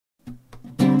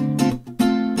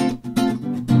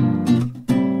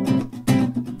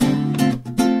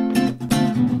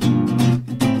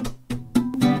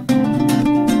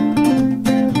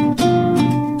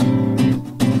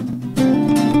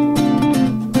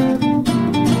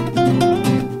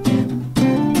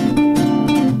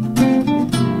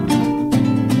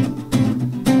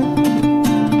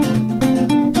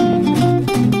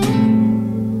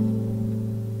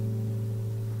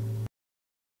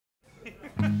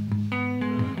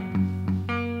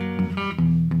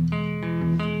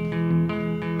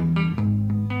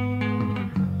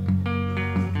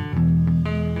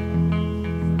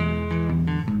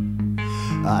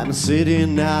I'm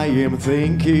sitting, I am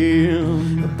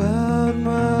thinking about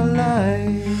my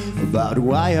life, about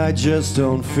why I just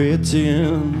don't fit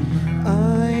in.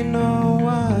 I know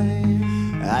why.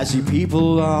 I see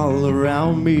people all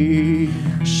around me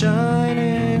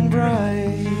shining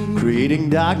bright, creating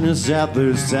darkness that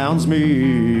surrounds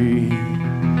me.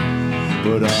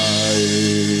 But I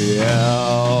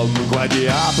am quite the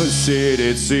opposite,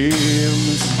 it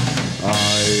seems.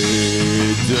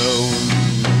 I don't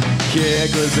care,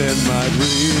 'cause in my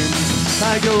dreams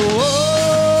I go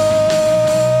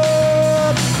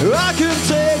up. I can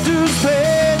take this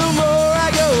pain no more. I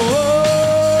go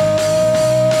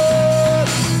up,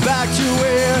 back to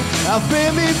where I've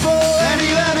been before. And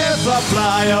even if I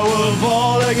fly, I will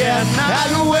fall again. I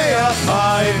go way up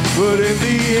high, but in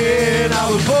the end I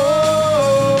will fall.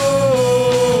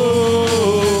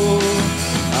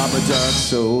 I'm a dark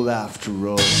soul after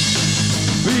all.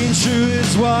 Being true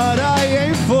is what I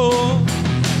aim for,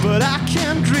 but I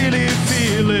can't really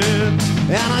feel it.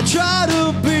 And I try to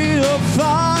be a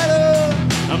fighter,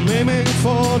 I'm aiming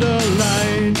for the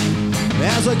light.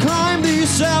 As I climb these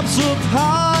steps up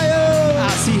higher,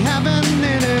 I see heaven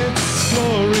in its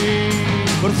glory,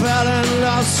 but fell and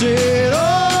lost it all.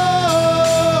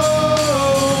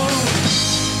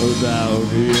 Without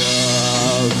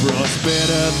your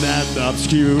frostbitten and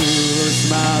obscure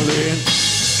smiling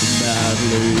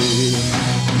madly,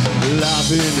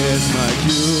 laughing is my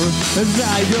cure. As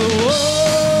I go up,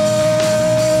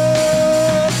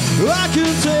 I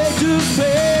can take this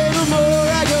pain no more.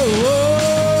 I go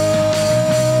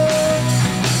up,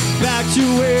 back to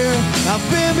where I've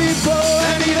been before.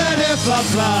 And even if I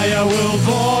fly, I will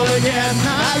fall again.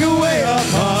 I go way up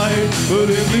high, but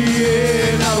in the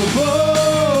end I will fall.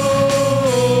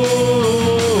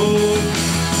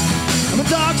 I'm a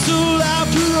dark soul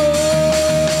after all.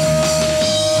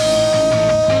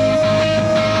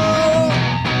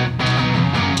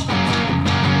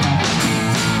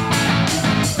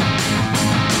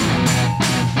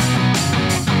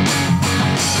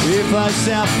 If I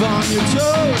step on your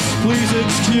toes, please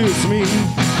excuse me.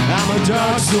 I'm a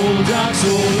dark soul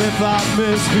if I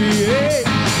misbehave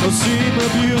or seem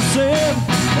abusive.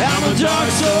 I'm a dark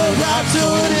soul,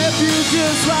 and if you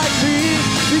dislike me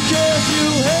because you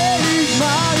hate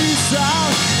my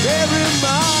style, every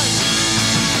mind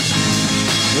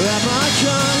that my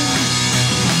kind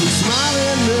is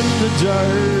smiling in the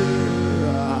dark.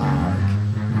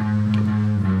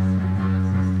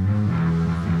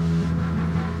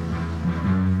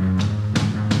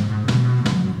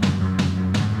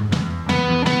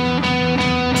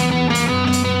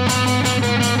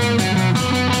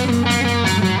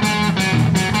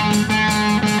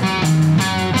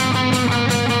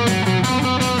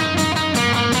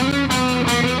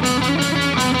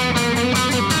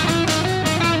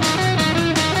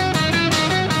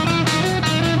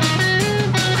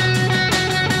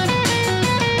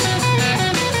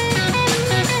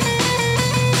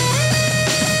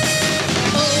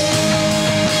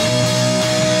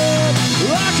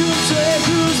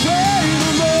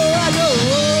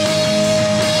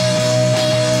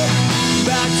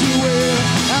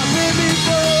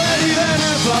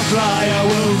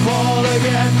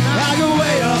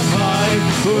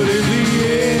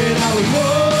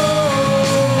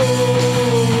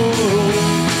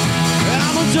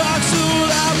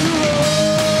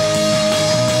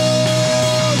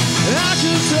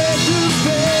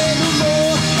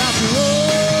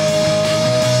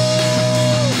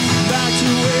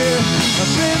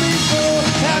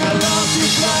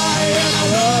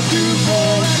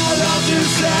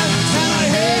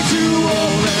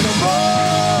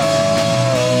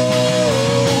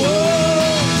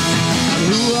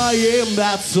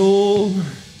 Soul.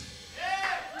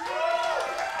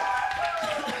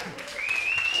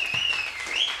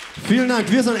 Vielen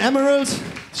Dank, wir sind Emerald.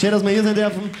 Schön, dass wir hier sein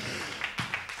dürfen.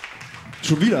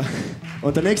 Schon wieder.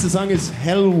 Und der nächste Song ist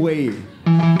Hellway.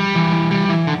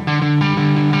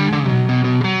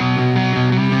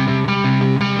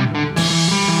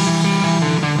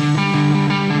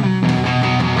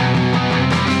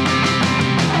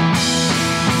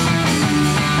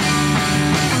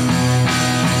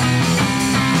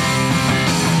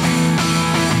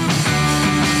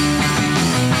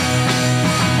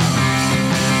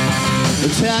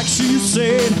 Taxi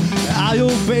said, I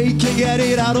obey, can't get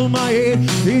it out of my head.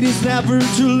 It is never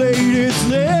too late, it's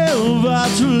never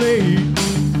too late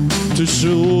to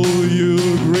show you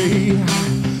great.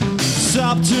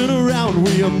 Stop, turn around,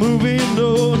 we are moving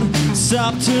on.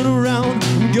 Stop, turn around,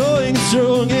 I'm going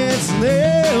strong. It's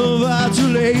never too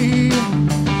late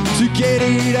to get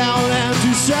it out and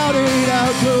to shout it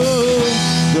out.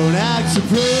 Don't act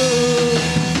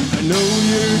surprised. know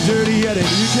you're dirty and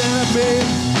you can't admit.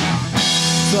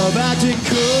 Stop acting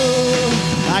cool.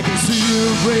 I can see you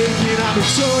breaking. I'm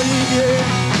enjoying it.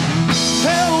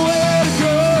 Hell, where to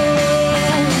go?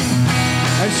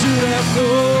 I should have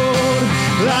known.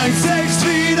 Like 6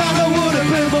 feet under would have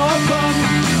been more fun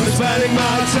than spending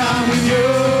my time with you.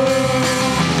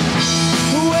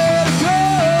 Where to go?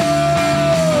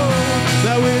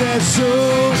 That way that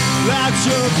show that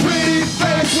your pretty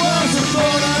face wasn't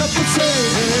born up for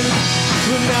saying.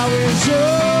 But now it's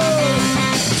yours.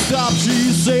 Stop,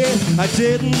 she said. I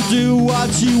didn't do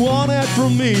what she wanted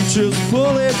from me. Just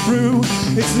pull it through.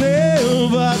 It's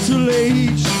never too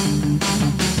late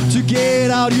to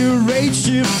get out your rage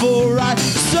before I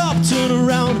stop, turn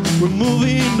around. We're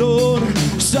moving on.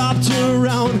 Stop, turn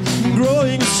around. I'm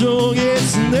growing strong.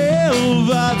 It's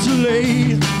never too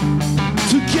late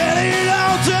to get it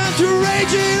out and to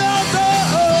rage it out.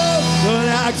 But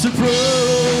act a pro.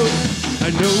 I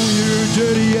know you're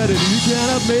dirty and you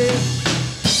can't admit.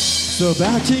 Stop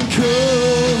acting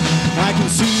cool. I can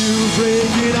see you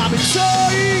breaking. I'm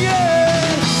enjoying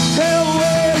it. Hell,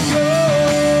 where to go?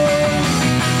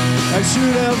 I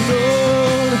should have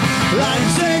known. Like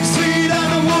 6 feet and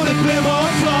I would have been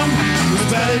more fun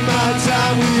spending my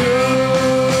time with you.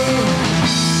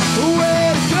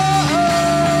 Where to go?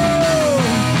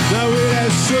 Now it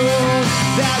has shown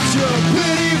that your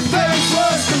pretty face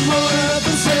was the motor of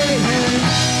the saying.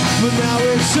 But now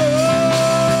it shows.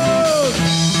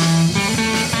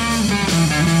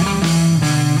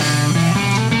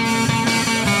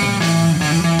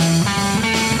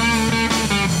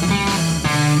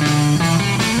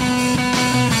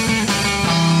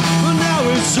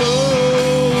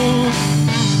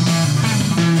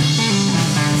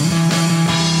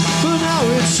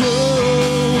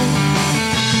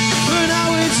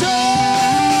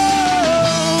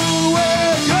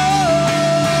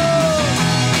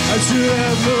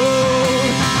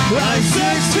 Like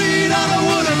 6 feet and I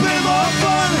would have been more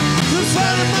fun than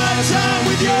spending my time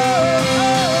with you.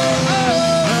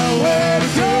 Where to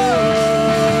go?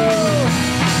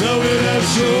 Now it has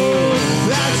shown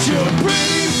that your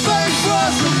pretty face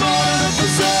was the more of the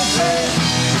something.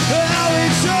 How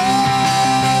it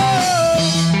shows.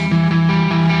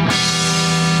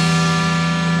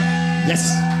 Yes.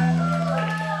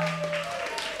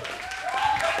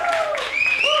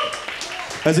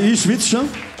 Also ich schwitze schon.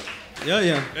 Ja.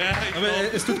 Aber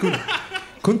es tut gut.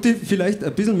 Konnte ich vielleicht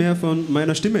ein bisschen mehr von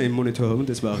meiner Stimme im Monitor haben?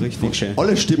 Das war richtig schön.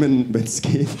 Alle Stimmen, wenn es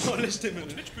geht. Alle Stimmen.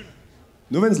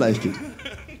 Nur wenn es leicht geht.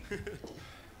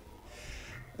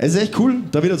 Es ist echt cool,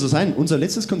 da wieder zu sein. Unser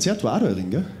letztes Konzert war auch da drin,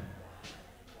 gell?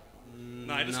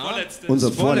 Nein, das vorletzte.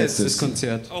 Unser vorletztes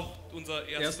Konzert. Auch unser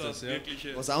erstes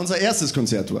wirkliche. Was auch unser erstes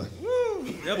Konzert war.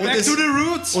 Ja, back to the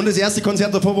roots. Und das erste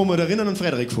Konzert davor, wo wir da Rinnen und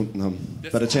Frederik gefunden haben.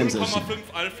 Das bei der James 0,5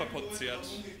 Alpha-Konzert.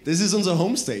 Das ist unser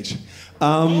Homestage.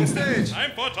 Ein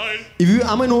Vorteil. Ich will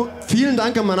einmal noch vielen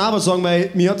Dank an Manava sagen, weil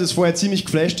mir hat das vorher ziemlich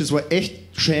geflasht. Das war echt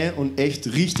schön und echt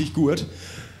richtig gut.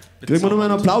 Kriegen wir noch mal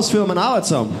einen Applaus für Manava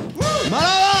zusammen.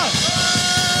 Manava!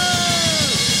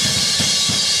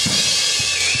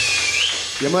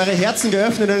 Die haben eure Herzen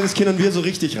geöffnet und das können wir so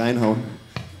richtig reinhauen.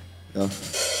 Ja.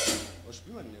 Was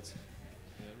spielen wir denn jetzt?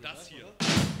 Das hier.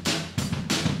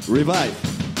 Revive.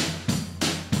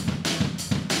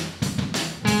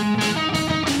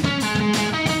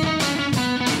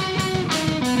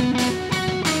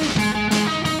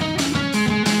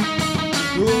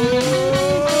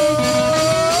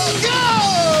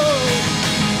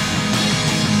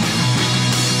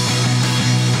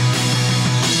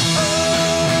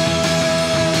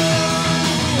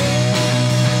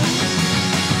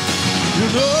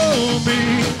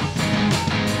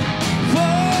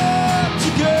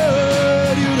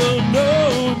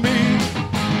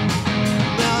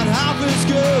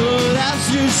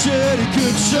 It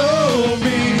could show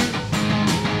me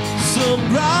some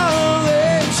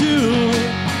gratitude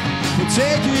for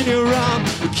taking you around,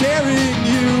 for carrying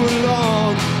you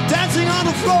along, dancing on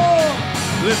the floor.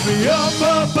 Lift me up,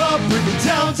 up, up, bring me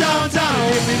down, down,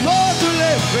 down. Give me more to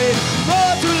live, baby,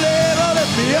 more to live. Oh,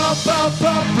 lift me up, up,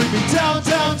 up, bring me down,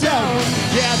 down, down.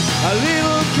 Get a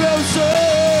little closer.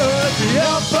 Lift me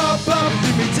up, up, up,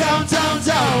 bring me down, down,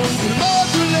 down. More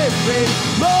to live, baby,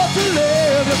 more to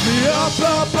live. Lift me up,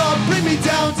 up, up, bring me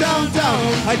down, down, down.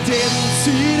 I didn't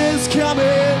see this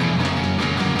coming.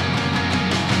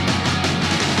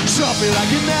 Shot me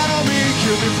like an enemy,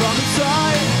 kill me from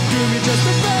inside. Give me just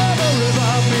a memory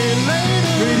of me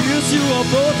later. Reduce you a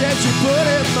boat that you put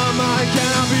in my mind.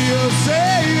 Can I be your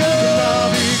savior? Can I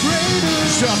be greater?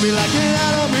 Shot me like an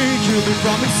enemy, kill me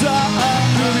from inside.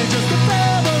 Give me just a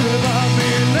memory of me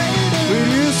later.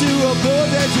 Reduce you a boat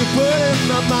that you put in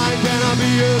my mind. Can I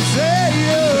be a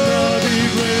savior? Can I be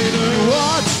greater?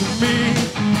 Watch me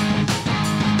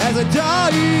as I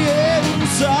die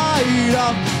inside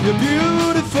of your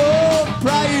beautiful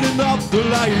bright enough the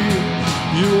light.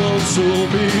 You won't show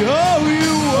me, oh,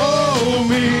 you owe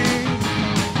me,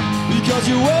 because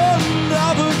you're one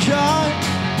of a kind.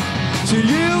 So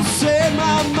you say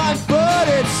my mind, but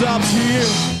it's up to you.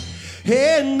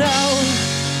 Hey now,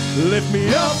 lift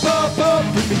me up, up, up,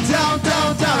 bring me down,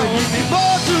 down, down, and give me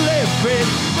more to live with,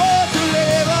 more to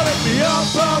live. Oh, lift me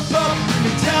up, up, up, bring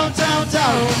me down, down,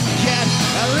 down. Get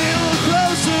a little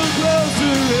closer,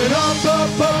 closer, and up,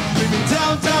 up, up, bring me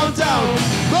down, down, down.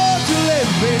 More to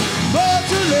live with, more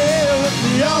to live. Lift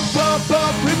me up, up,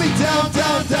 up, bring me down,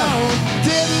 down, down.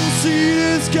 Didn't see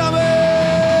this coming.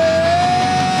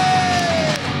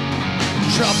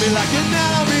 Drop me like an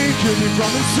enemy, kill me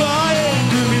from inside.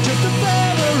 Give me just a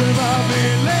favor, remind me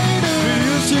later.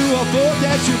 Used to a thought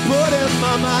that you put in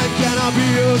my mind. Can I be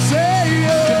your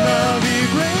savior? Can I be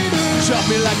greater? Drop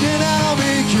me like an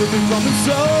enemy, kill me from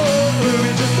inside. Give me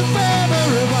just a favor,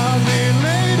 remind me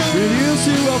later. Used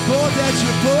to a thought that you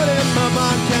put in my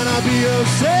mind. Can I be your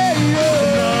savior?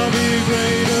 Can I be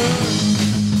greater?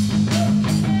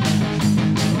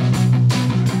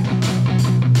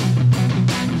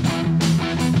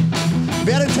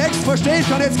 Wer den Text versteht,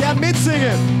 kann jetzt gern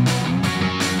mitsingen.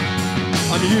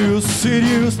 I'm used,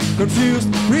 seduced, confused,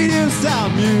 reduced,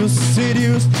 I'm used,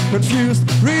 seduced, confused,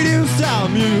 reduced,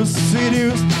 I'm used,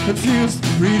 seduced, confused,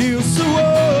 reduced,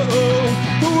 whoa,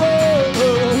 whoa.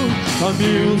 I'm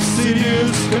used,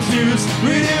 seduced, confused,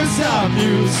 reduced, I'm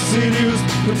used, seduced,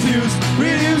 confused,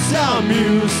 reduced, I'm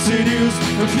used, seduced,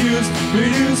 confused,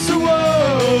 reduced,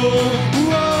 whoa,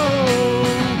 whoa.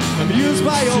 I'm used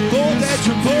by your bolt that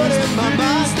you put in my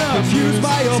mind. Confused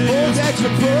by your bolt that you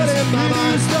put in my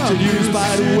mind. Seduced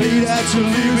by the way that you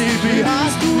leave me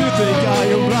behind. You think I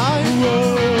am blind?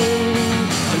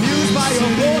 I'm used by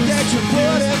your bolt that you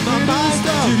put in my mind.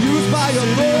 Seduced by your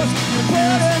bolt you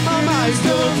put in my mind.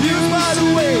 Confused by the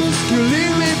way you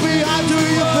leave me behind. Do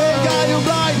you think I am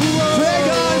blind? Think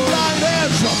I'm blind?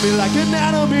 And drop me like an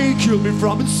enemy, kill me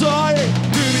from inside.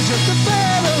 Do me just a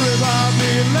favor, revive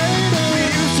me later.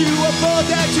 You a thought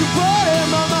that you put in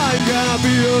my mind. Can I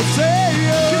be your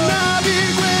savior? Can I be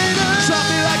greater? Drop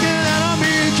me like an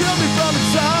enemy, kill me from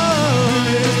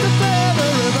inside. Just a favor,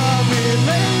 revive me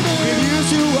later. Use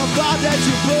you a thought that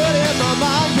you put in my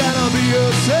mind. Can I be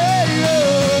your savior?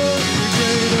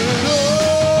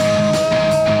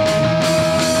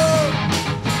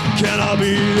 Can I be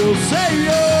your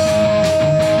savior?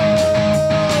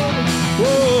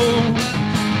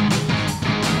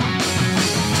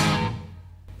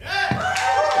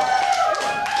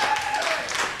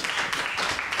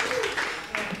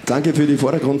 Danke für die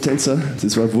Vordergrundtänzer,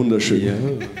 das war wunderschön. Ja.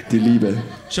 Die Liebe.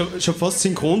 Schon fast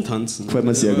synchron tanzen. Gefällt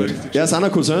mir sehr gut. Ja, sind auch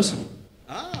Cousins.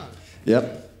 Ah. Ja,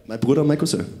 mein Bruder und mein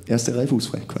Cousin. Erste Reihe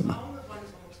fußfrei. Gefällt mir.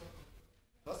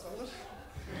 Was,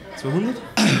 200?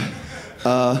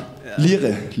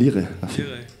 Lire.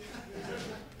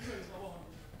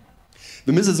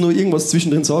 Wir müssen jetzt noch irgendwas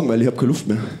zwischendrin sagen, weil ich habe keine Luft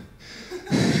mehr.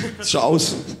 Schau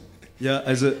aus. Ja,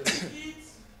 also...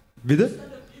 Bitte?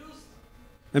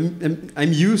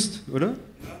 I'm used, oder?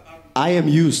 I am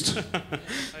used.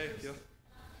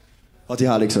 Hat die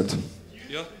Harley gesagt.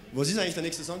 Ja. Was ist eigentlich der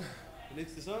nächste Song? Der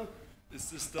nächste Song?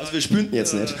 Also wir spüren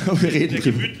jetzt nicht, aber wir reden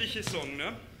drüber. Der gemütliche Song,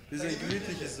 ne? Das ist ein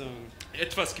gemütlicher Song.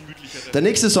 Etwas gemütlicher. Der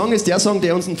nächste Song ist der Song,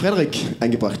 der uns den Frederik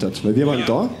eingebracht hat. Weil wir waren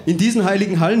da. In diesen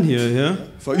heiligen Hallen hier, ja?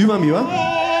 Vor über einem Jahr.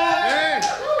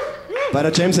 Bei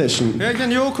der Jam Session. Ja, ich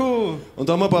bin Joko. Und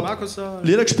da haben wir ein paar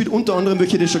Lieder gespielt, unter anderem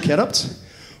welche, die ihr schon gehört habt.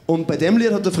 Und bei dem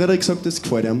Lied hat der Frederik gesagt, das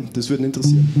gefällt ihm, das würde ihn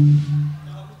interessieren.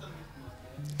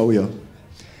 Oh ja.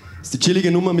 Das ist die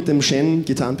chillige Nummer mit dem schönen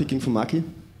Gitarrenpicking von Maki.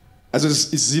 Also das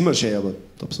ist immer schön, aber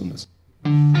da besonders.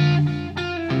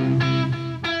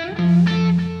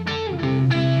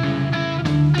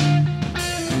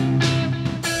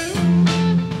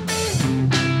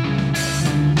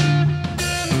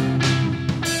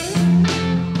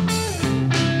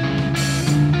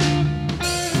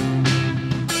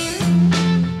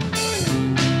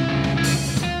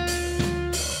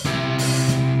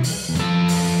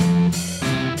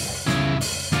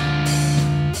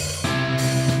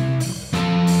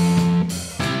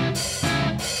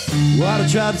 What I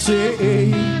try to say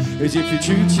is if you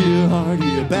chew too hard,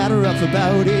 you're better off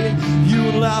about it. You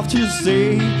would love to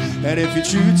stay, and if you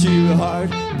chew too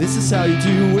hard, this is how you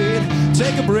do it.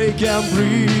 Take a break and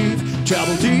breathe.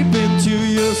 Travel deep into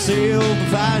yourself and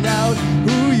find out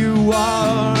who you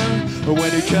are. And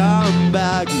when you come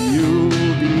back, you'll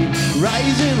be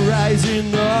rising,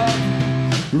 rising up.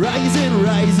 Rising,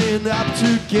 rising up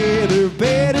together,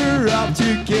 better up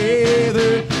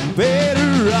together,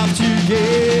 better up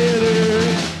together.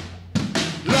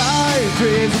 Life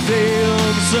is a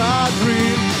dance, a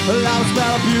dream, a loud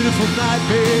spell, a beautiful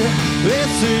nightmare.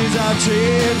 This is our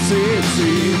chance, it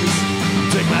seems.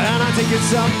 Take my hand, I take it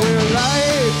somewhere.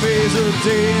 Life is a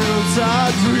dance,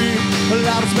 a dream, a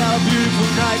loud spell, a beautiful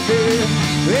nightmare.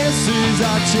 This is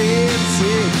our chance,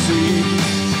 it seems.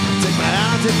 Take my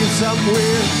hand, I take it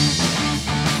somewhere.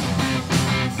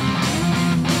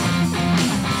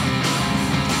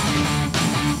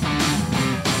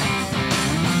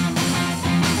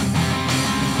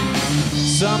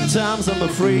 Sometimes I'm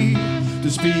afraid to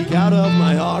speak out of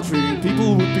my heart. Fear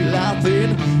people would be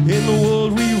laughing in the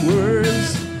world we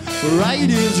words. Right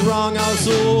is wrong, our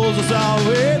souls are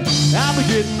starving. I'm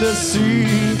beginning to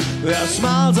see their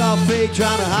smiles are fake,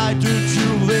 trying to hide the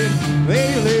truth.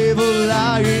 They live a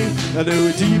lie, I know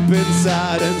it deep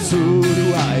inside, and so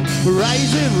do I.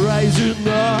 Rising, rising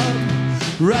up,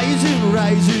 rising,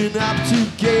 rising up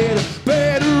together,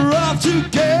 better off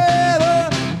together,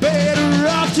 better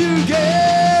off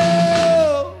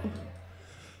together.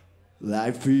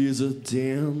 Life is a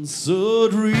dance, a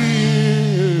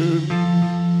dream.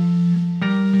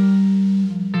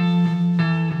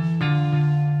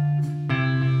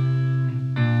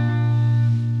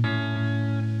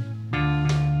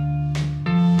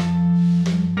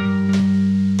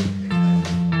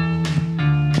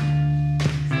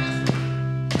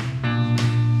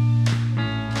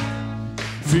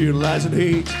 Fear, lies, and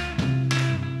hate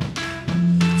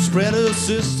spread a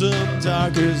system,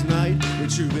 dark as night,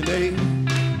 rejuvenate.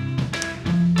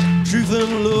 Truth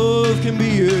and love can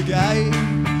be a guide.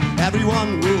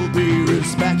 Everyone will be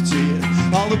respected.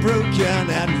 All the broken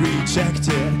and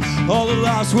rejected, all the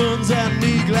lost ones and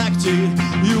neglected.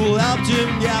 You will help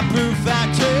them get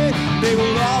perfected. They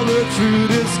will all look through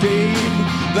this game.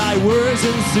 Thy words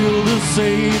are still the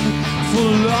same. For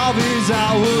love is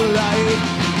our light.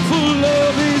 For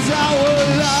love is our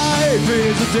life.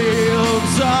 It's a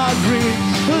dance, a dream.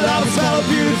 Love is not a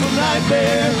beautiful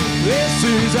nightmare. This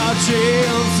is our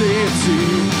chance, it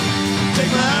seems.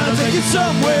 Take my hand and take it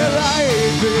somewhere.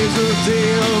 Life is a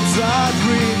dance, a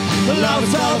dream. Love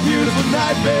is not a beautiful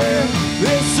nightmare.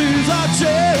 This is our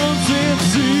chance, it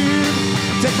seems.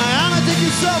 Take my hand and take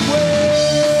it somewhere.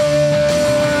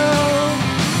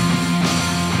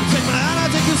 Take my hand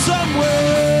and take it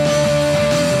somewhere.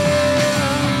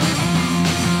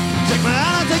 Take my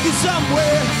hand and take it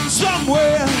somewhere,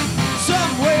 somewhere,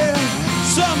 somewhere,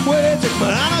 somewhere. Take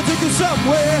my hand and take it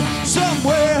somewhere,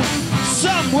 somewhere,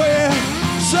 somewhere,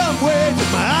 somewhere.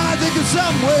 Take my hand and take it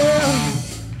somewhere.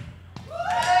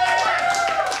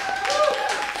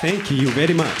 Thank you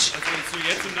very much. Also so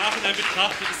jetzt im Nachhinein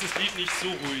betrachtet ist das Lied nicht so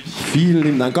ruhig. Vielen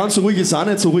lieben Dank. Ganz so ruhig ist es auch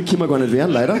nicht. So ruhig können wir gar nicht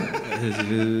werden, leider.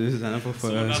 Wir sind einfach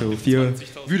so 4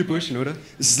 wüde Burschen, oder?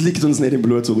 Es liegt uns nicht im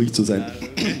Blut, so ruhig zu sein.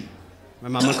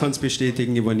 Meine Mama kann es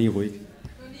bestätigen, ich war nie ruhig.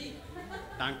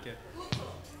 Danke.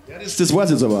 Ja, das weiß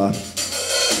ich jetzt aber auch. Ja,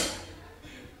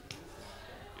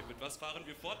 mit was fahren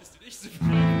wir fort, ist die nächste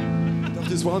Frage. Ich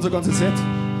dachte, das war unser ganzes Set.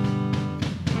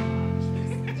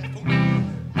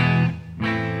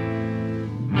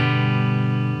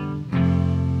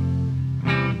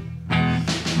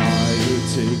 I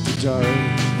take the dark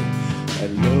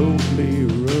and lonely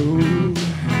road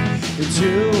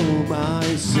into my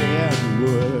sad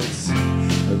woods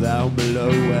down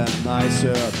below, and my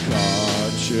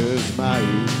subconscious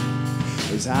mind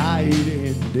is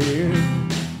hiding there.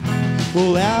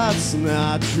 Well, that's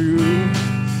not true.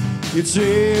 It's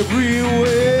everywhere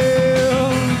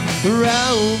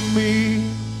around me.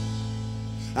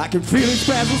 I can feel its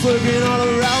presence lurking all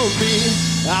around me.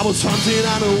 I was hunting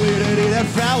on a way that it had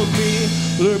found me.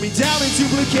 Lured me down into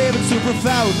blue caves so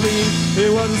profoundly.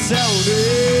 It wasn't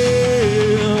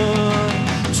sounding.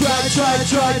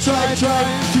 Try to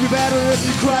be better if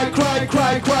you cry.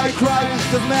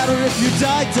 Doesn't matter if you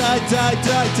die.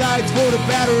 It's for the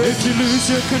better if you lose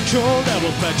your control. That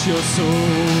will fetch your soul.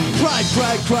 Try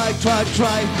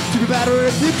to be better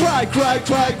if you cry.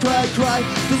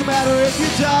 Doesn't matter if you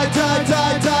die.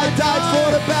 It's for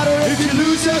the better if you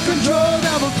lose your control.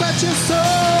 That will fetch your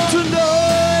soul.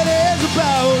 Tonight is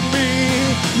about me.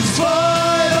 It's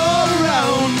fight all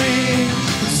around me.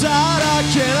 Inside I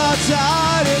cannot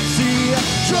hide and see.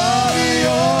 Try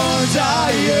or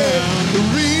die. The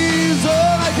reason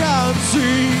I can't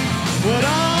see what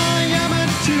I am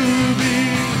meant to be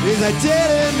is I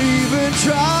didn't even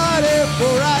try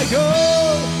before I go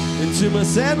into my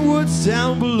sandwoods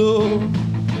down below.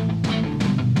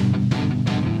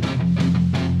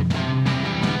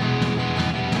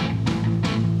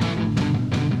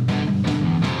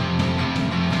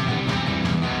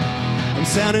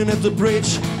 standing at the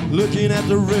bridge, looking at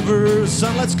the river,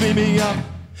 sunlight's gleaming up.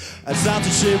 I start to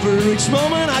shiver each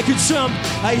moment I could jump.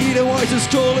 I hear the voices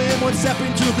calling, one step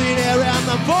into thin air and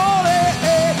I'm falling.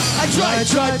 I try,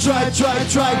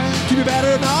 keep it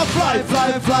better now. Fly,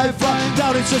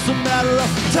 down it's just a matter of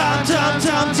time. To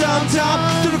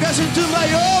look into my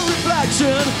own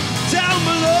reflection. Down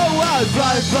below I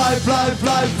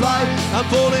fly. I'm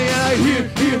falling and I hear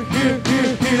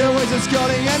the voices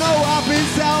calling. And no up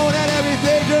is down and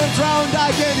everything turns round.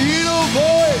 I can hear no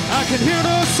voice, I can hear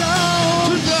no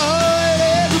sound. Tonight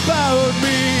is about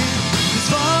me, it's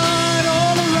fine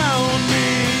all around me.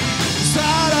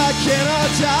 Inside I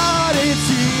cannot hide it,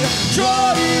 see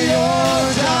joy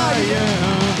or dying.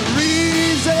 The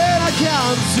reason I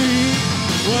can't see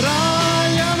what I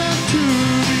am meant to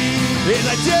be is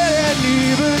I didn't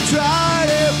even try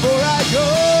before I go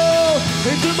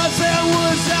into my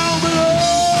sandwich down below.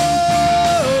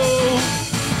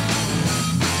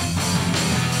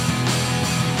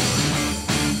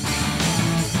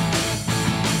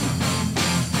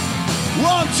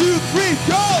 1, 2, 3,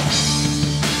 go!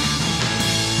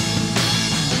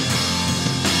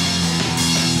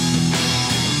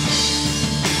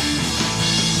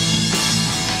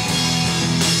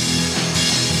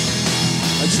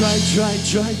 I try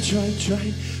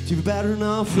to be better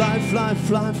now. Fly.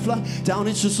 Down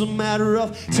it's just a matter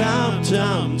of time.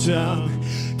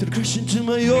 To the crash into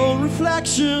my own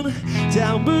reflection.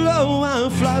 Down below I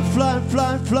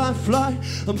fly.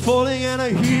 I'm falling and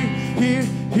I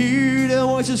hear the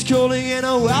voices calling. And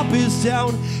now up is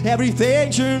down,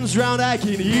 everything turns round. I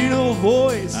can hear no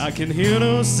voice, I can hear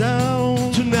no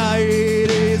sound.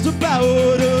 Tonight is about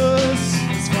us,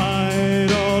 it's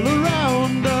fight all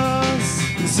around us.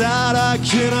 Inside I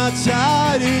cannot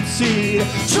hide it, see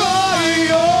try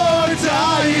or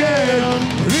dying.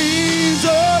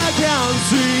 Reason I can't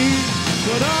see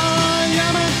what I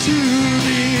am meant to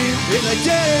be. If I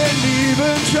didn't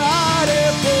even try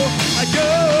before I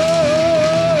go.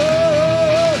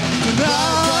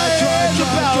 Tonight is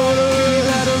about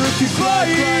us,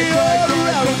 fly all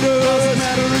around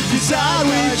us. Inside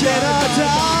we cannot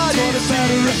hide it,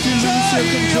 see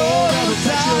try or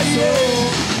dying.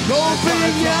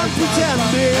 Hoping and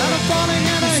pretending, and I'm falling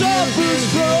and I suffers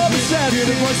from ascending.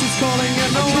 The voices calling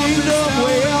and no kingdom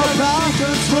way up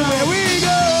from where we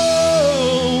go.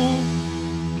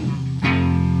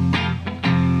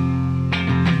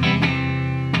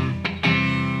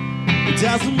 It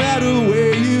doesn't matter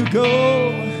where you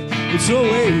go, it's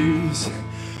always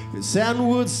the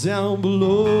sandwoods down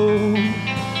below.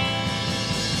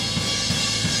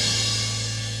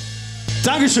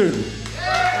 Dankeschön.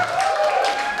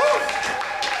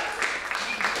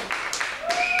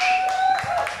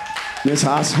 Mir ist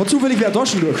heiß. Hat zufällig wer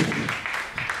Taschen durch?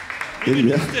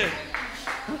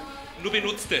 Nur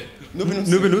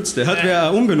benutzte. Hat wer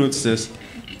ein unbenutztes?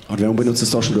 Hat wer ein unbenutztes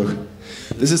Taschen durch?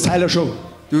 Das ist Teil der Show.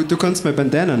 Du kannst mein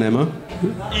Bandana nehmen.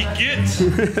 Ich geht!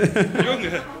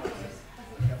 Junge!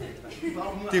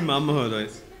 Die Mama hat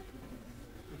alles.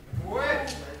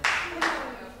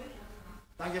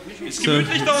 Ist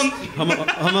gemütlich da unten. Haben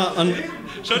wir einen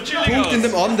Schaut chillig Punkt aus. in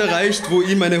dem Abend erreicht, wo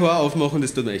ich meine Haare aufmache und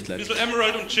das tut mir echt leid. Bisschen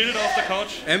Emerald und Chill da auf der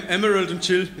Couch. Emerald und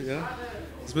Chill, ja.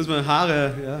 Das müssen wir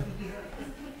Haare, ja.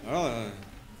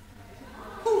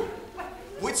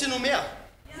 Wollt ihr noch mehr?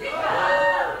 Wie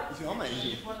viel haben wir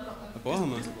eigentlich? Ein paar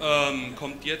haben wir.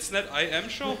 Kommt jetzt nicht I Am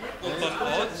Show und dann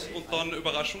Laut und dann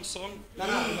Überraschungssong? Nein,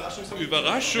 Überraschungssong.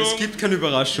 Überraschung. Es gibt keinen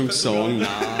Überraschungssong.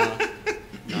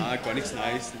 Na, gar nichts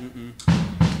Neues.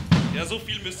 Ja, so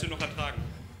viel müsst ihr noch ertragen.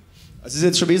 Also es ist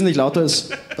jetzt schon wesentlich lauter als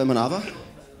bei Manava.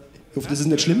 Ich hoffe, das ist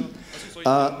nicht schlimm.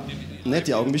 Nicht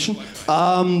die Augen wischen.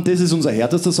 Das ist unser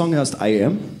härtester Song, der heißt I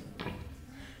Am.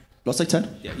 Lasst euch Zeit.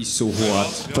 Der ist so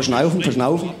hart. Verschnaufen.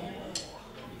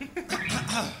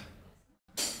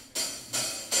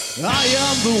 I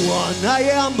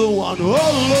am the one, oh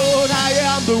Lord, I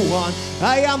am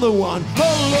the one,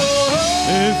 oh Lord.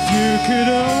 If you could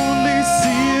only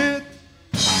see it,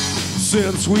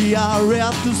 since we are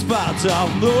at the spot of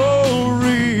no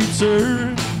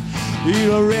return, it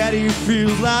already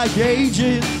feels like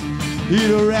ages,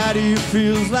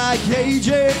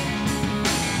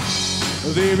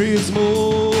 There is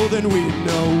more than we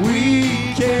know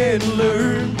we can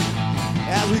learn.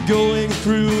 As we're going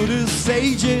through the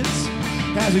stages,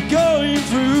 yeah.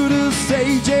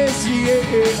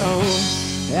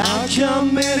 How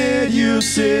come minute you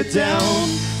sit down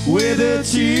with a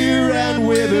tear and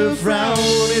with a frown?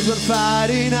 It's been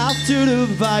fighting after the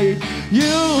fight,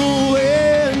 you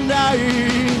and I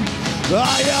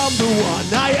am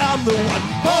the one,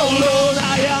 oh Lord, I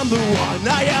am the one,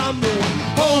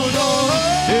 oh Lord.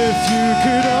 If you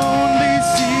could only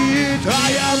see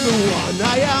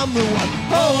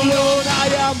Hold on, I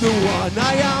am the one,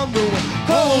 I am the one.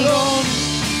 Hold on,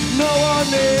 no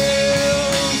one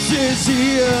else is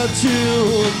here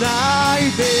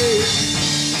tonight, babe.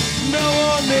 No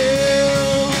one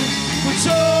else will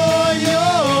join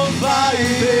your fight,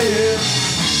 babe.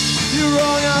 You're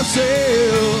on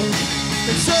yourself,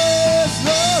 it's just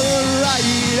not right.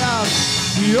 I'm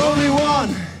the only one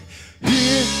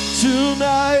here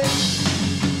tonight.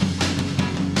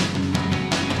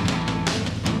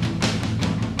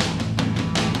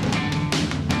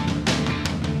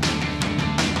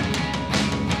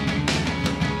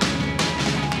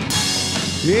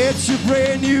 It's a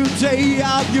brand new day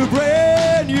of your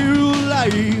brand new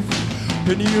life,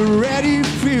 and you already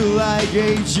feel like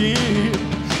aging,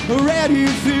 already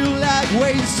feel like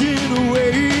wasting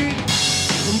away.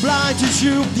 I'm blind to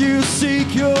truth, you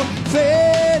seek your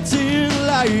fate in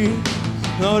life.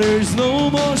 Now there's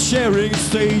no more sharing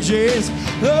stages,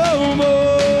 no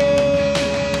more.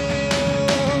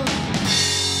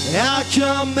 I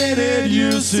come in and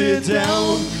you sit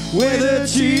down, with a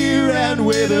tear and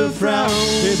with a frown.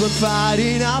 There's one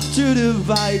fighting up to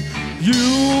divide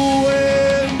you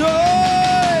and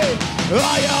I.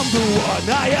 I am the one,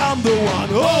 I am the one.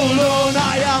 Hold on,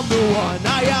 I am the one,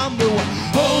 I am the one.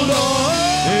 Hold on,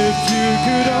 if you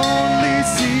could only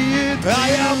see it. I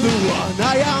am the one,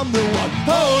 I am the one.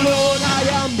 Hold on, I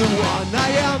am the one,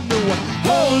 I am the one.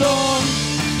 Hold on,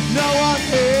 no one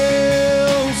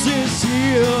else is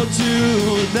here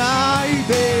tonight,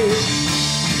 babe.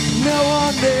 No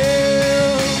one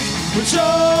else will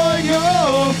join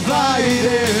your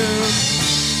fighting.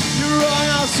 You're on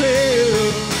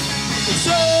yourself, it's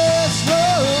just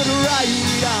not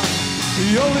right. I'm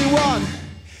the only one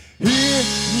here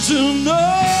tonight.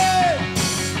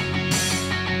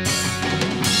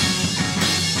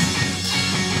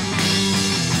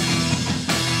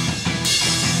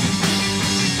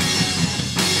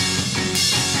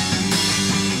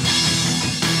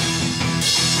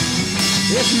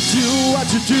 If you do what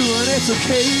you do and it's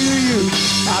okay to you,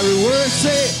 I reverse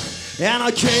it and I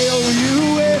KO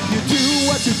you. If you do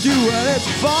what you do and it's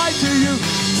fine to you,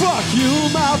 fuck you,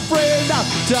 my friend, I'm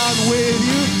done with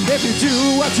you. If you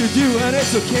do what you do and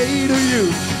it's okay to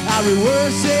you, I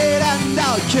reverse it and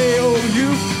I'll KO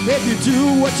you. If you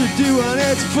do what you do and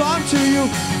it's fun to you,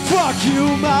 fuck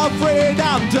you, my friend,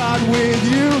 I'm done with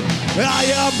you. I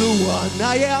am the one,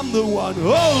 I am the one,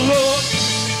 oh Lord.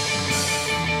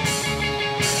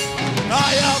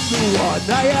 I am the one,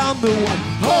 I am the one.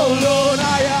 Hold on,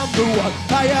 I am the one,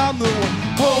 I am the one.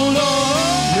 Hold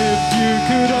on, if you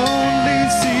could only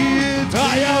see it.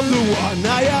 I am the one,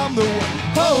 I am the one.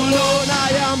 Hold on, I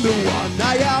am the one,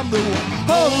 I am the one.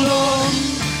 Hold on,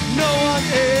 no one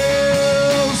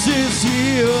else is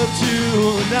here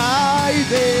tonight,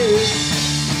 babe.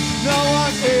 No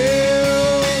one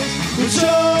else will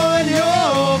join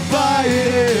your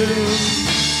fighting.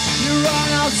 You're on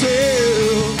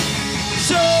yourself.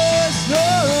 Just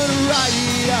not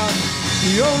right. I'm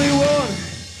the only one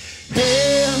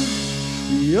here,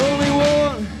 the only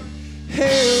one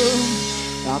here.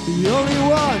 I'm the only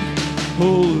one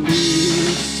who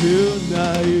lives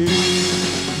tonight.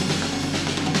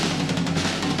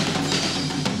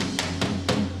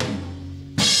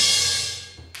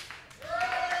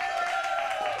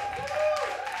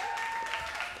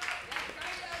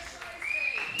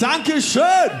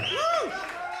 Dankeschön!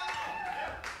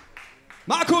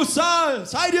 Markus Saal,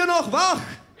 seid ihr noch wach?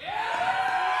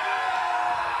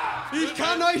 Ich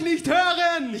kann euch nicht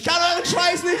hören. Ich kann euren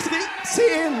Scheiß nicht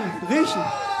sehen, riechen.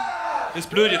 Ist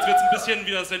blöd, jetzt wird's ein bisschen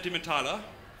wieder sentimentaler.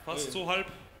 Fast so halb.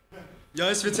 Ja,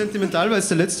 es wird sentimental, weil es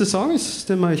der letzte Song ist,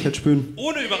 den wir euch jetzt spielen.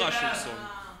 Ohne Überraschungssong,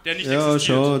 der nicht Ja,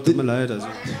 existiert. schon, tut mir leid. Also.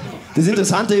 Das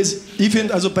Interessante ist, ich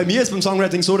finde, also bei mir ist beim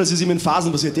Songwriting so, dass es immer in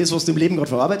Phasen passiert. Das, was du im Leben gerade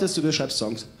verarbeitest, du schreibst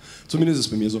Songs. Zumindest ist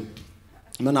es bei mir so.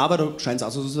 In meiner Arbeit scheint es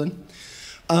auch so zu sein.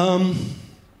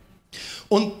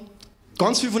 Und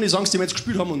ganz viele von den Songs, die wir jetzt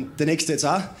gespielt haben und der nächste jetzt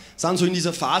auch, sind so in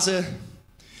dieser Phase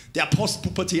der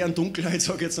postpubertären Dunkelheit,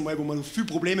 sag ich jetzt einmal, wo man viele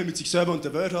Probleme mit sich selber und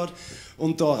der Welt hat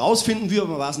und da rausfinden will, aber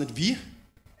man weiß nicht wie.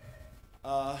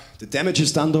 The damage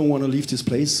is done, don't wanna leave this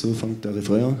place, so fängt der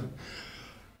Refrain an.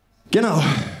 Genau,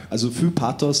 also viel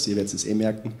Pathos, ihr werdet es eh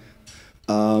merken.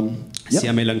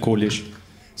 Sehr melancholisch.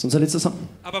 Das ist unser letzter Song.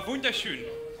 Aber wunderschön.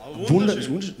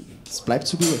 Wunderschön. Das bleibt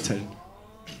zu beurteilen.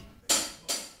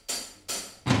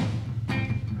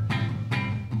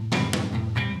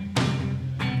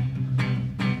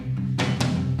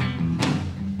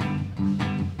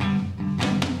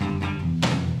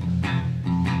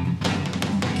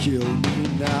 Kill me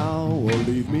now or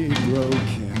leave me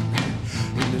broken.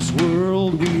 In this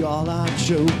world we all are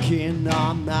joking.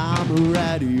 I'm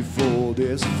ready for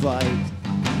this fight.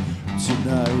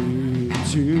 tonight,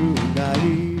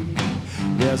 tonight.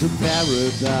 There's a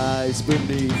paradise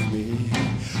beneath me,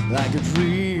 like a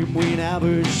dream we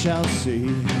never shall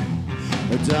see.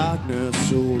 A darkness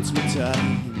holds me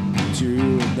tight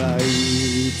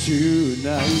tonight,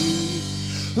 tonight.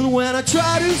 And when I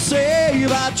try to save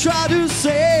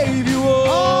you,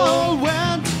 all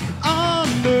went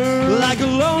under. Like a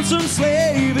lonesome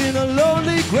slave in a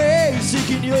lonely grave,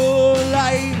 seeking your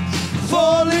light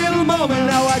for a little moment.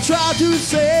 Now I try to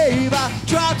save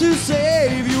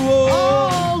you,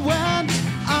 all went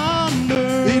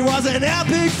under. It was an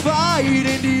epic fight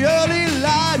in the early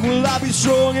light. Will I be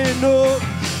strong enough?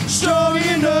 Strong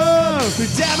enough. The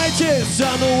damage is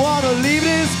I don't wanna leave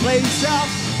this place out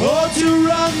or to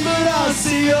run, but I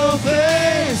see your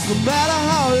face. No matter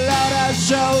how loud I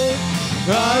shout, I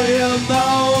am my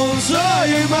own.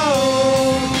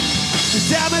 The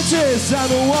damage is I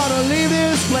don't wanna leave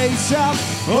this place out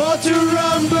or to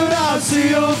run, but I see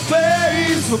your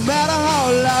face. No matter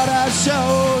how loud I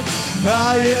shout,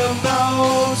 I am my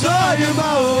own.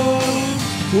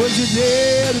 Was you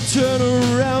there to turn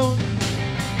around?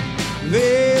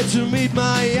 There to meet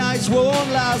my eyes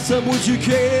one last time? Would you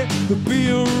care to be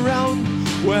around?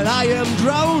 Well, I am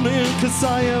drowning, 'cause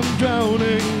I am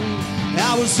drowning.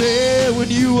 I was there when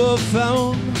you were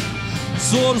found.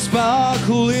 Saw the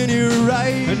sparkle in your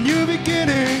eye, a new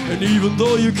beginning. And even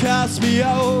though you cast me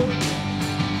out,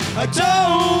 I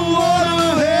don't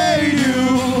wanna hate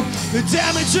you. The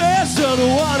damage is I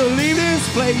don't wanna leave this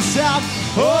place out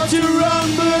or to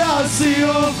run, but I see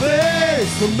your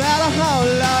face. No matter how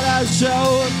loud I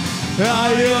shout, I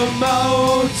am my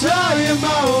own.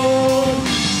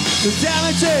 The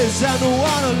damage is I don't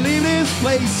wanna leave this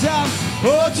place out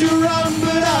or to run,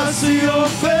 but I see your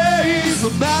face. No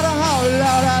matter how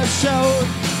loud I shout,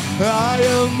 I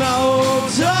am my own.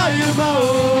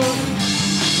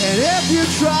 And if you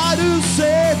try to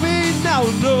save me now,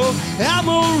 no, I'm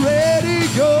already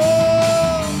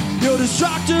gone. Your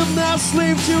destructiveness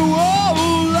leaves you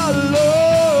all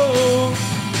alone.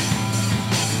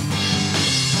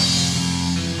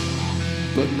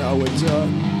 But now we're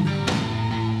done.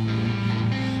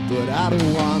 But I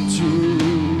don't want to.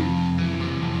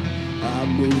 I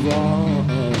move on.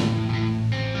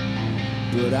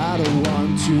 But I don't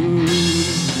want to.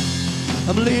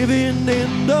 I'm living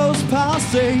in those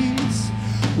past days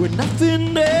where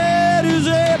nothing that is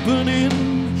happening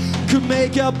could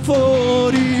make up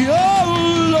for the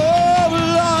old love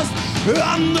lost.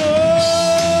 I know.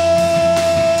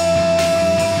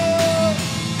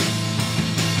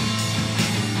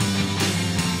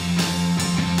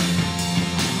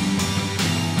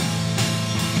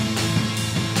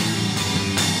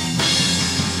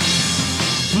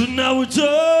 But now we're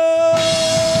done.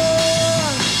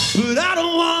 But I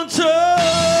don't want to.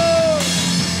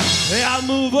 I'll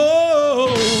move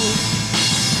on.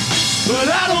 But I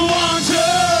don't want to.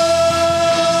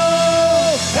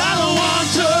 I don't want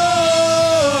to.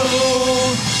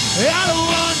 I don't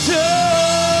want to.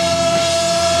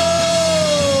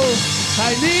 I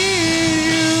need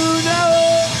you now.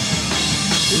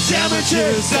 The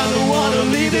damages, I don't want to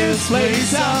leave this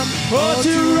place out or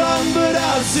to run, but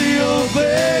I see your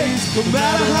face. No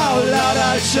matter how loud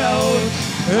I shout,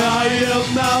 I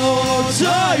am my own.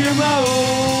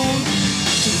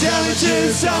 The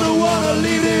damages, I don't wanna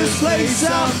leave this place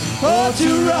out or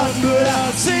to run, but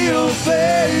I see your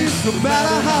face. No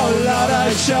matter how loud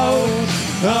I shout,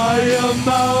 I am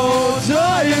my own.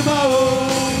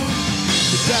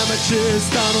 The damages,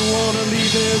 I don't wanna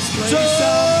leave this place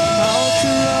out or to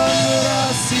run, but I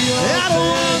see your face. I don't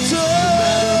want to. No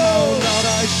matter how loud I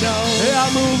shout, I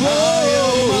move on.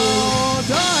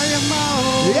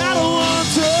 I don't want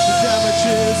to. The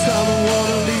damages, I don't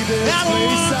wanna leave this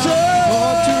place out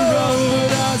or to run,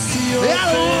 but I see your face. I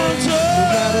don't want to. No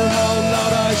matter how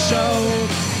loud I shout,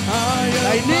 I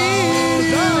need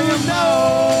you now.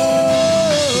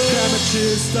 The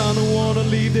damages, I don't wanna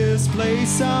leave this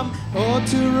place or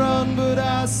to run, but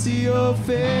I see your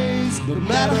face. No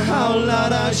matter how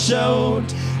loud I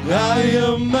shout, I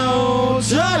am out.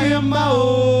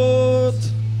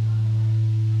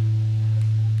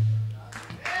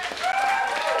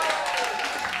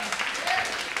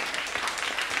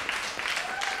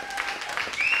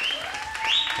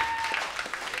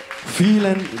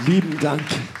 Vielen lieben Dank.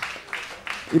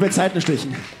 Über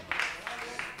Zeitenstrichen.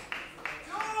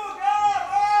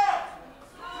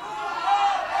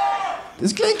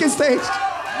 Das klingt gestaged.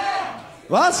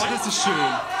 Was? Oh, das ist schön.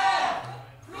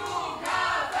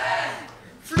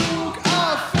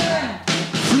 Flughafen.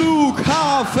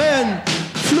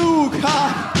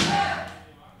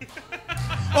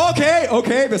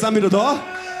 Okay, wir sind wieder da.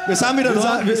 Wir sind wieder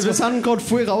da. Wir sind gerade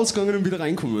voll rausgegangen und wieder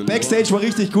reinkommen. Backstage war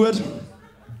richtig gut.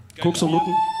 Koks und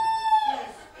Nutten.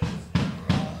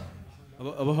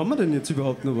 Aber haben wir denn jetzt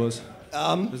überhaupt noch was?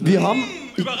 Wir haben...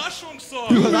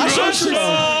 Überraschungssong!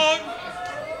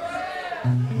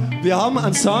 Wir haben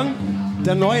einen Song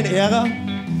der neuen Ära.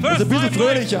 Also ein bisschen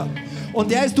fröhlicher.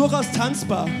 Und der ist durchaus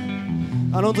tanzbar.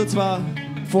 An unsere zwei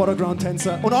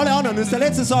Vordergrund-Tänzer. Und alle anderen. Das ist der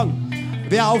letzte Song.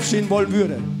 Wer aufstehen wollen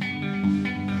würde.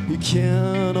 You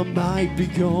can, I might be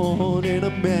gone in a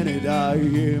minute. I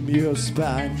am your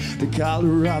spine, the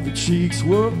color of your cheeks.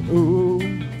 Whoa, whoa,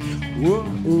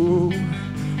 whoa.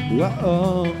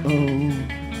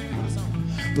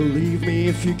 Believe me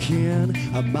if you can,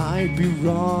 I might be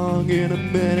wrong in a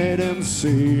minute.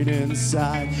 Insane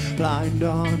inside, blind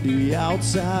on the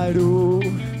outside. Oh,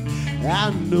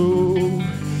 I know,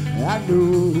 I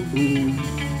know.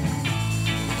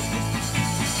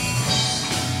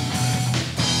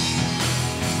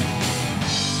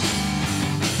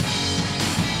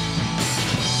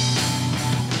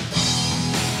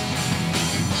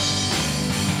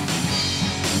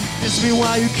 Ask me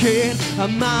why you can't, I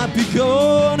might be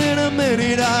gone in a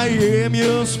minute. I am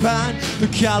your spine, the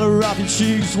color of your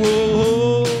cheeks.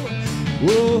 Whoa,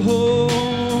 whoa,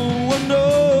 whoa,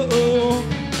 no.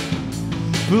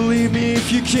 Believe me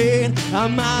if you can, I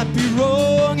might be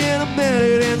wrong in a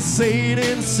minute. Insane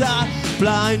inside,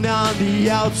 blind on the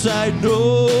outside.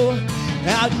 No,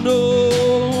 I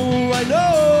know, I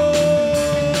know.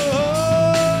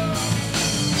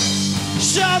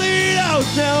 Shout it out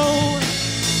now.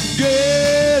 Get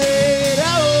it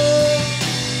out.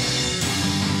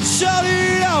 Shout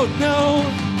it out now.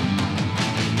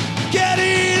 Get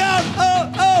it out. Oh,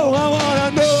 oh, I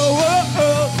wanna know. Oh,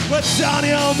 oh, what's on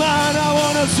your mind? I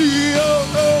wanna see. Oh,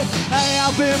 oh, I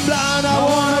have been blind. I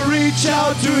wanna reach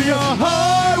out to your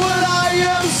heart. What I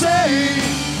am saying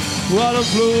while I'm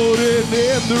floating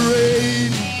in the rain.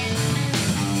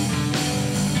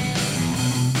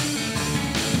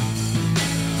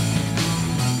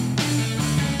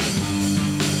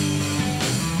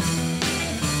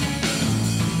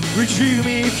 Retrieve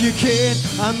me if you can.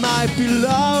 I might be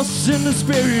lost in the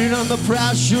spirit on the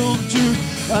partial to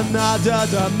another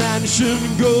dimension.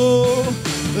 Go,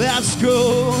 let's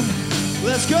go,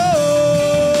 let's go.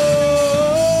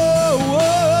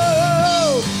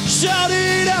 Whoa. Shout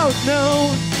it out now.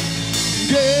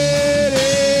 Get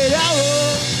it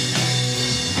out.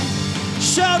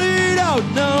 Shout it out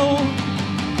now.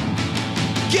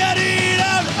 Get it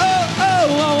out. Oh,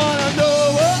 oh, I wanna know.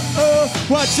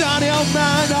 What's on your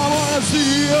mind? I wanna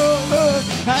see you.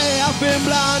 Hey, I've been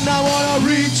blind. I wanna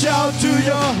reach out to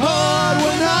your heart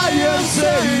when I am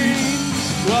saying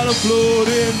while I'm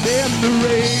floating in the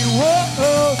rain.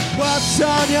 Whoa, what's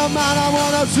on your mind? I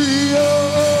wanna see you.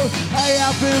 Hey,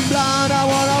 I've been blind. I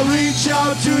wanna reach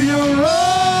out to your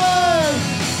heart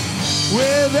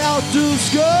without the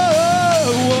score.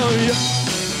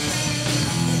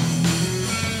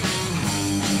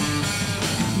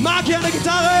 Mag hier eine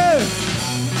Gitarre!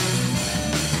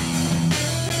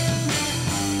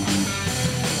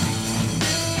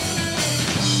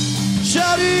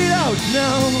 Shout it out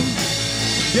now.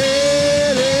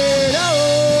 Get it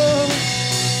out.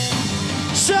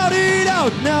 Shout it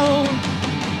out now.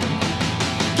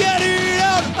 Get it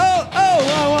out. Oh, oh,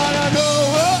 I wanna know.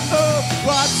 Oh, oh,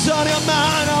 what's on your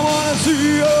mind? I wanna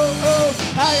see. Oh, oh,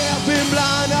 I have been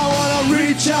blind. I wanna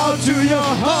reach out to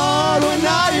your heart when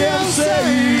I am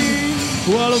saying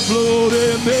while I'm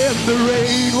floating in the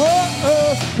rain. Oh,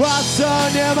 oh, what's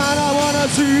on your mind? I wanna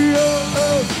see. Oh,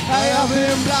 oh, I have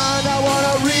been blind. I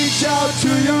wanna reach out to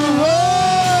your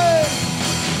heart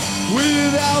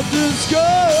without the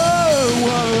score.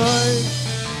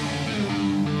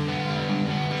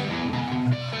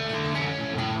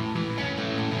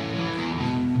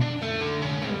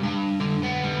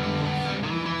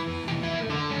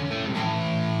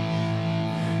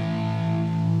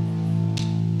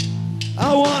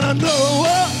 I wanna know,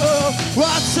 oh, oh,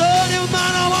 what's on your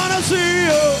mind? I wanna see,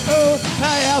 oh, oh,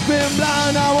 I have been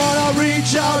blind. I wanna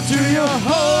reach out to your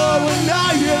heart when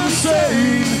I am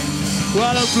saying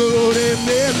while I'm floating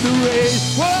in the rain.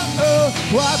 Oh, oh,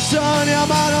 what's on your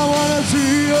mind? I wanna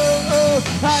see, oh, oh,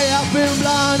 I have been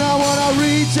blind. I wanna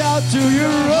reach out to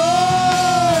your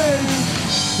heart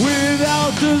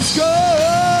without the score.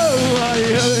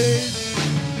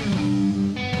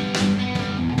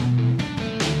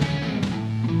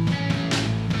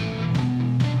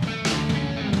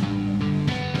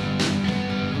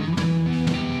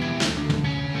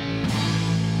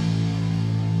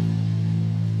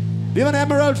 Lieber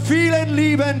Erald, vielen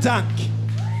lieben Dank.